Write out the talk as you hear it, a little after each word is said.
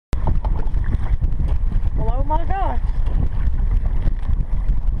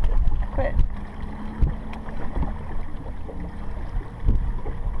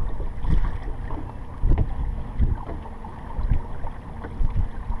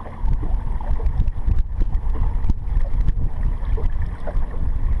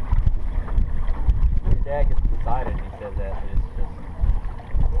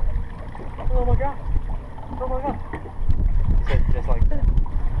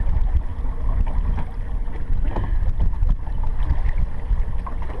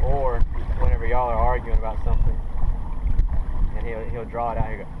draw it out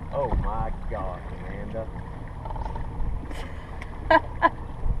here. Oh my gosh, Amanda.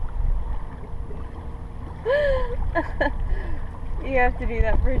 You have to do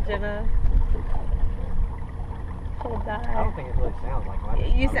that for Jenna. She'll die. I don't think it really sounds like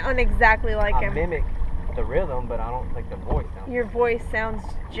him. You sound exactly like him. I mimic the rhythm, but I don't think the voice sounds Your voice sounds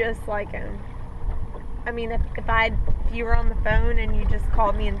just like him. I mean, if you were on the phone and you just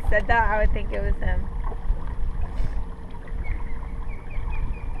called me and said that, I would think it was him.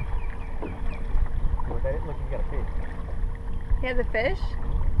 Look at it. Look, he's got a fish. He has a fish?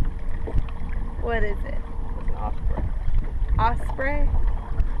 What is it? It's an osprey. Osprey?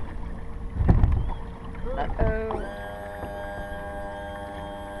 Uh-oh.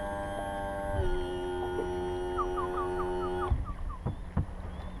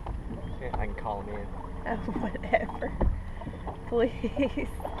 Yeah, I can call him in. Oh, whatever. Please.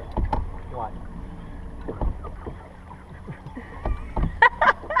 What?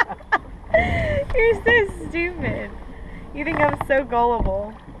 You're so stupid. You think I'm so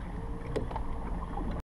gullible.